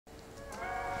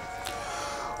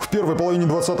первой половине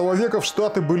 20 века в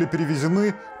Штаты были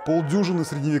перевезены полдюжины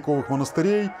средневековых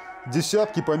монастырей,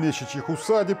 десятки помещичьих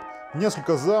усадеб,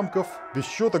 несколько замков, без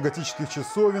счета готических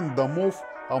часовен, домов,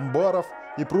 амбаров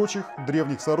и прочих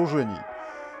древних сооружений.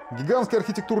 Гигантские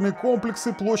архитектурные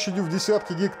комплексы площадью в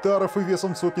десятки гектаров и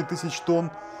весом в сотни тысяч тонн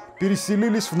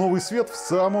переселились в Новый Свет в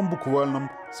самом буквальном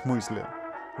смысле.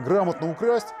 Грамотно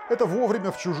украсть – это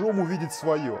вовремя в чужом увидеть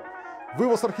свое.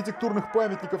 Вывоз архитектурных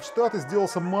памятников в Штаты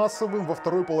сделался массовым во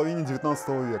второй половине 19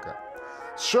 века.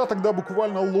 США тогда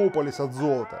буквально лопались от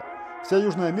золота. Вся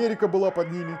Южная Америка была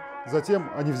под ними. Затем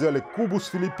они взяли Кубу с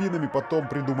Филиппинами, потом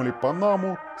придумали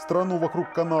Панаму, страну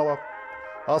вокруг канала.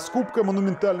 А скупка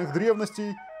монументальных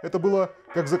древностей – это было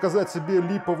как заказать себе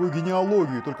липовую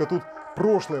генеалогию, только тут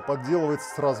прошлое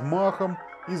подделывается с размахом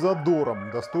и задором,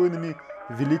 достойными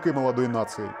великой молодой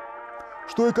нации.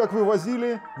 Что и как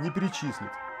вывозили, не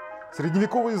перечислить.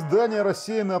 Средневековые здания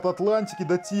рассеяны от Атлантики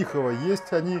до Тихого.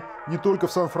 Есть они не только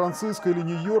в Сан-Франциско или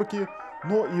Нью-Йорке,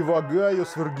 но и в Огайо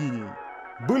с Виргинией.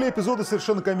 Были эпизоды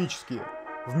совершенно комические.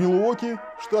 В Милуоки,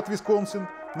 штат Висконсин,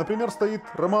 например, стоит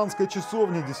романская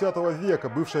часовня X века,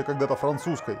 бывшая когда-то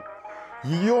французской.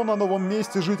 Ее на новом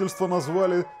месте жительства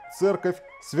назвали церковь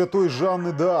Святой Жанны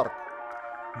д'Арк.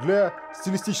 Для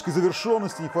стилистической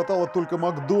завершенности не хватало только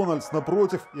Макдональдс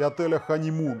напротив и отеля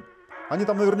 «Ханимун». Они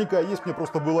там наверняка есть, мне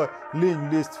просто было лень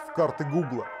лезть в карты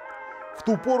Гугла. В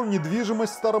ту пору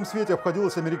недвижимость в Старом Свете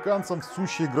обходилась американцам в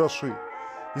сущие гроши.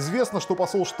 Известно, что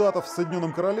посол Штатов в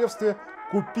Соединенном Королевстве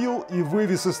купил и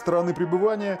вывез из страны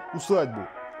пребывания усадьбу.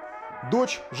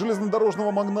 Дочь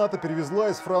железнодорожного магната перевезла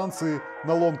из Франции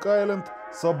на Лонг-Айленд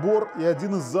собор и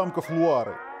один из замков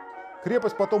Луары.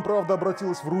 Крепость потом, правда,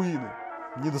 обратилась в руины.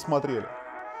 Не досмотрели.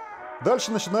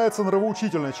 Дальше начинается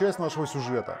нравоучительная часть нашего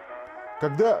сюжета.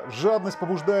 Когда жадность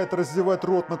побуждает раздевать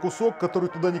рот на кусок, который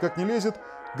туда никак не лезет,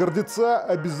 гордеца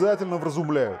обязательно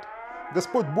вразумляют.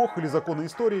 Господь Бог или законы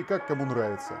истории, как кому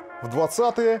нравится. В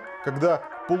 20-е, когда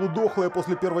полудохлая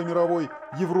после Первой мировой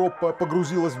Европа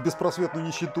погрузилась в беспросветную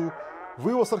нищету,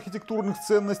 вывоз архитектурных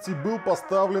ценностей был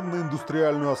поставлен на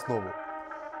индустриальную основу.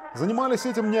 Занимались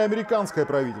этим не американское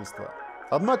правительство.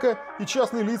 Однако и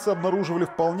частные лица обнаруживали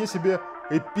вполне себе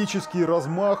эпический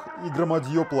размах и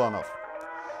громадье планов.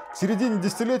 В середине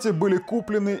десятилетия были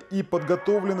куплены и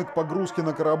подготовлены к погрузке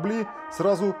на корабли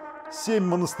сразу 7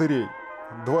 монастырей.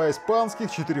 2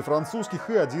 испанских, 4 французских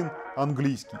и 1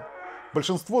 английский.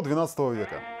 Большинство 12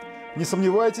 века. Не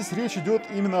сомневайтесь, речь идет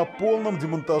именно о полном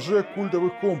демонтаже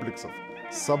культовых комплексов.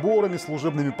 С соборами,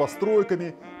 служебными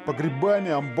постройками,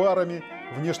 погребами, амбарами,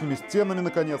 внешними стенами,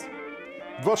 наконец.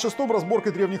 В 26-м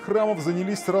разборкой древних храмов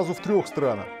занялись сразу в 3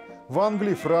 странах. В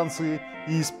Англии, Франции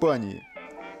и Испании.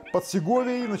 Под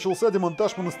Сеговией начался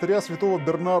демонтаж монастыря святого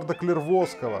Бернарда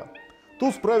Клервосского.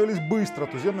 Тут справились быстро,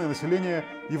 туземное население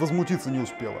и возмутиться не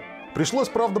успело. Пришлось,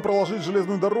 правда, проложить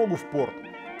железную дорогу в порт.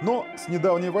 Но с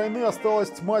недавней войны осталась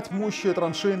тьма тьмущая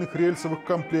траншейных рельсовых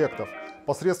комплектов,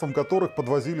 посредством которых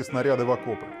подвозили снаряды в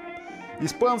окопы.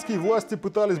 Испанские власти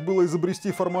пытались было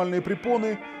изобрести формальные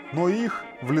препоны, но их,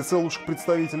 в лице лучших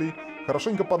представителей,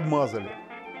 хорошенько подмазали.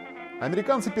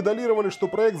 Американцы педалировали, что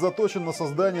проект заточен на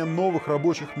создание новых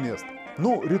рабочих мест.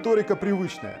 Ну, риторика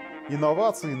привычная.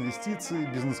 Инновации, инвестиции,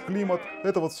 бизнес-климат –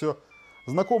 это вот все.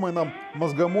 Знакомая нам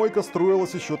мозгомойка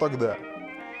строилась еще тогда.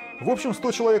 В общем,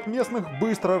 100 человек местных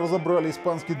быстро разобрали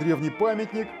испанский древний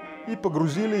памятник и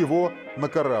погрузили его на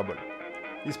корабль.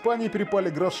 Испании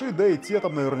перепали гроши, да и те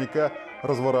там наверняка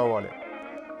разворовали.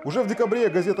 Уже в декабре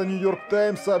газета «Нью-Йорк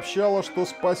Таймс» сообщала, что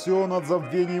спасен от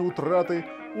забвения и утраты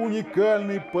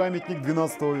уникальный памятник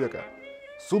XII века.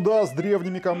 Суда с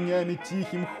древними камнями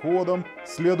тихим ходом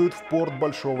следуют в порт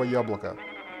Большого Яблока.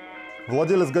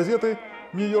 Владелец газеты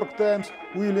 «Нью-Йорк Таймс»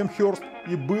 Уильям Хёрст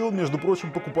и был, между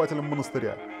прочим, покупателем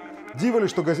монастыря. Диво ли,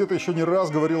 что газета еще не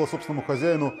раз говорила собственному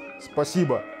хозяину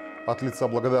 «спасибо» от лица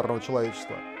благодарного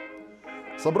человечества.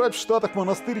 Собрать в Штатах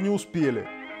монастырь не успели.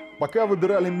 Пока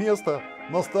выбирали место,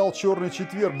 настал черный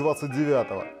четверг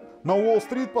 29-го. На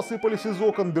Уолл-стрит посыпались из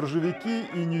окон биржевики,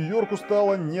 и Нью-Йорку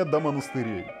стало не до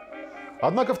монастырей.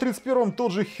 Однако в 31-м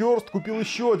тот же Хёрст купил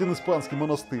еще один испанский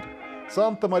монастырь –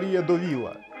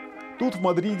 Санта-Мария-до-Вилла. Тут в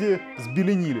Мадриде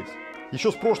взбеленились.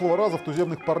 Еще с прошлого раза в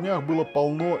туземных парнях было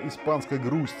полно испанской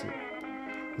грусти.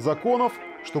 Законов,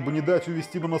 чтобы не дать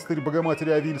увести монастырь Богоматери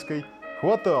Авильской,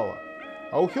 хватало.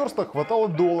 А у Хёрста хватало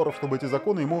долларов, чтобы эти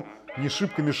законы ему не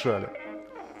шибко мешали.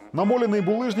 Намоленные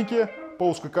булыжники по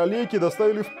узкоколейке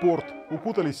доставили в порт,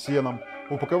 укутали сеном,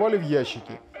 упаковали в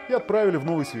ящики и отправили в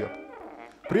Новый Свет.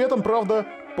 При этом, правда,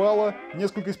 пало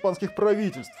несколько испанских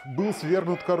правительств, был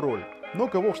свергнут король, но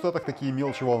кого в Штатах такие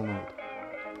мелочи волнуют.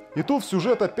 И тут в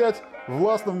сюжет опять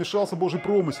властно вмешался Божий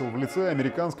промысел в лице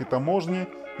американской таможни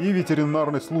и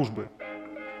ветеринарной службы.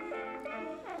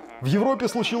 В Европе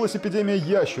случилась эпидемия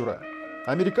ящура.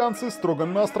 Американцы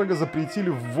строго-настрого запретили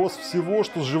ввоз всего,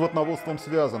 что с животноводством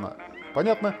связано.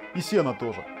 Понятно, и сено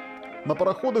тоже. На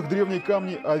пароходах древние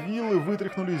камни авилы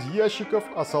вытряхнули из ящиков,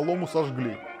 а солому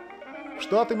сожгли. В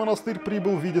Штаты монастырь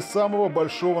прибыл в виде самого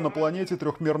большого на планете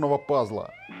трехмерного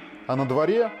пазла. А на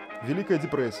дворе Великая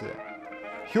депрессия.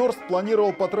 Хёрст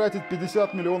планировал потратить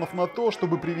 50 миллионов на то,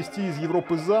 чтобы привезти из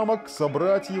Европы замок,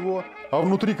 собрать его, а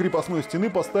внутри крепостной стены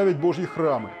поставить Божьи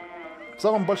храмы. В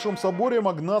самом большом соборе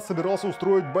магнат собирался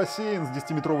устроить бассейн с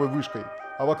 10-метровой вышкой,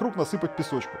 а вокруг насыпать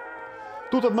песочку.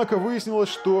 Тут, однако, выяснилось,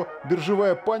 что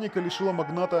биржевая паника лишила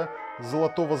магната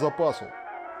золотого запасу.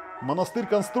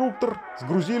 Монастырь-конструктор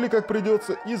сгрузили как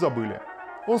придется и забыли.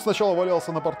 Он сначала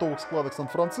валялся на портовых складах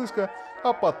Сан-Франциско,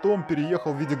 а потом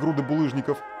переехал в виде груды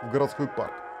булыжников в городской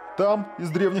парк. Там из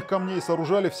древних камней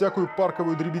сооружали всякую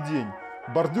парковую дребедень.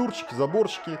 Бордюрчики,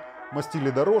 заборчики,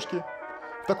 мастили дорожки.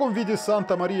 В таком виде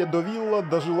Санта-Мария-до-Вилла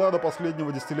дожила до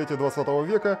последнего десятилетия 20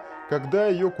 века, когда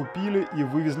ее купили и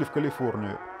вывезли в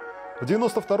Калифорнию. В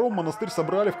 92-м монастырь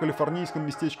собрали в калифорнийском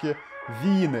местечке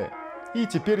Вине и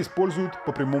теперь используют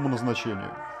по прямому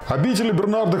назначению. Обители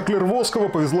Бернарда Клервосского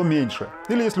повезло меньше,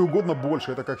 или если угодно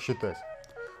больше, это как считать.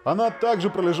 Она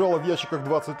также пролежала в ящиках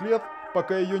 20 лет,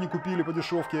 пока ее не купили по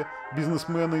дешевке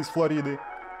бизнесмены из Флориды.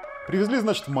 Привезли,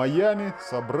 значит, в Майами,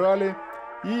 собрали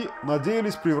и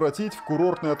надеялись превратить в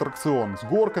курортный аттракцион с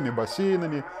горками,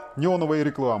 бассейнами, неоновой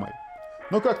рекламой.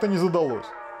 Но как-то не задалось.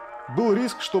 Был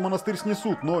риск, что монастырь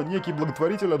снесут, но некий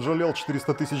благотворитель отжалел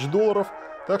 $400 тысяч,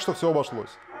 так что все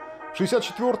обошлось. В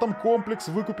 1964-м комплекс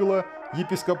выкупила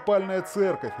епископальная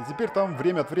церковь, и теперь там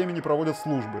время от времени проводят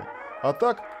службы. А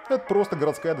так, это просто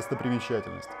городская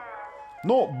достопримечательность.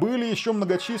 Но были еще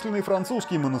многочисленные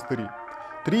французские монастыри.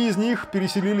 3 из них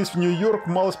переселились в Нью-Йорк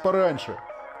малость пораньше,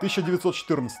 в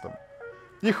 1914-м.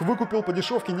 Их выкупил по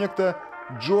дешевке некто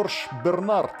Джордж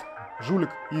Бернард, жулик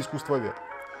и искусствовед.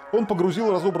 Он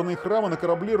погрузил разобранные храмы на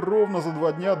корабли ровно за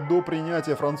 2 дня до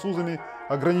принятия французами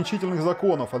ограничительных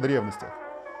законов о древностях.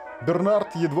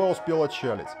 Бернард едва успел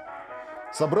отчалить.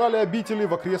 Собрали обители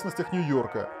в окрестностях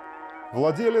Нью-Йорка.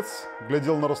 Владелец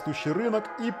глядел на растущий рынок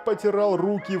и потирал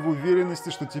руки в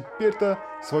уверенности, что теперь-то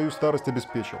свою старость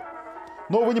обеспечил.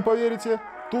 Но вы не поверите,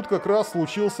 тут как раз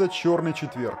случился Черный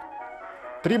четверг.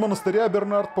 3 монастыря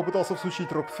Бернард попытался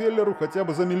всучить Рокфеллеру хотя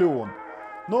бы за $1 миллион.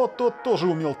 Но тот тоже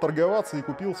умел торговаться и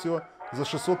купил все за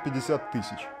 650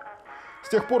 тысяч. С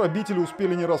тех пор обители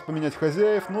успели не раз поменять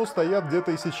хозяев, но стоят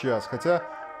где-то и сейчас, хотя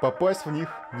попасть в них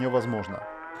невозможно.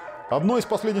 Одной из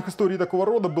последних историй такого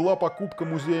рода была покупка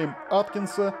музеем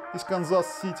Аткинса из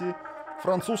Канзас-Сити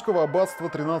французского аббатства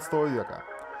XIII века.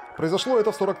 Произошло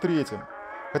это в 1943-м.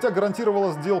 Хотя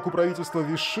гарантировало сделку правительства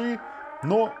Виши,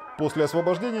 но после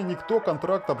освобождения никто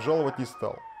контракт обжаловать не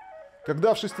стал.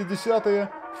 Когда в 60-е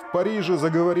в Париже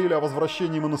заговорили о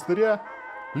возвращении монастыря,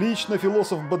 лично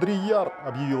философ Бодрияр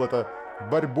объявил это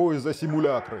борьбой за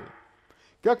симулякры.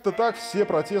 Как-то так все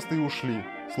протесты и ушли,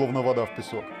 словно вода в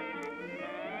песок.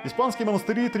 Испанский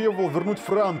монастырь требовал вернуть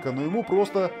Франко, но ему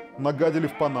просто нагадили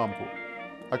в панамку.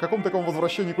 О каком таком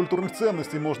возвращении культурных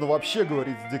ценностей можно вообще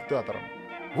говорить с диктатором?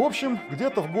 В общем,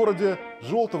 где-то в городе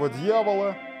Желтого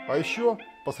Дьявола, а еще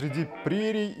посреди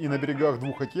прерий и на берегах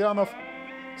 2 океанов,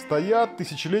 стоят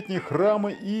тысячелетние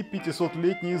храмы и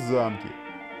 500-летние замки.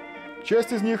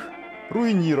 Часть из них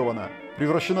руинирована,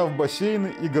 превращена в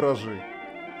бассейны и гаражи.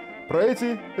 Про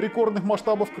эти рекордных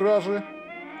масштабов кражи,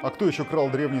 а кто еще крал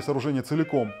древние сооружения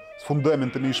целиком, с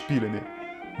фундаментами и шпилями,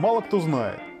 мало кто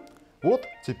знает. Вот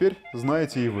теперь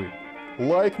знаете и вы.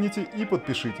 Лайкните и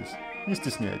подпишитесь, не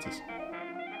стесняйтесь.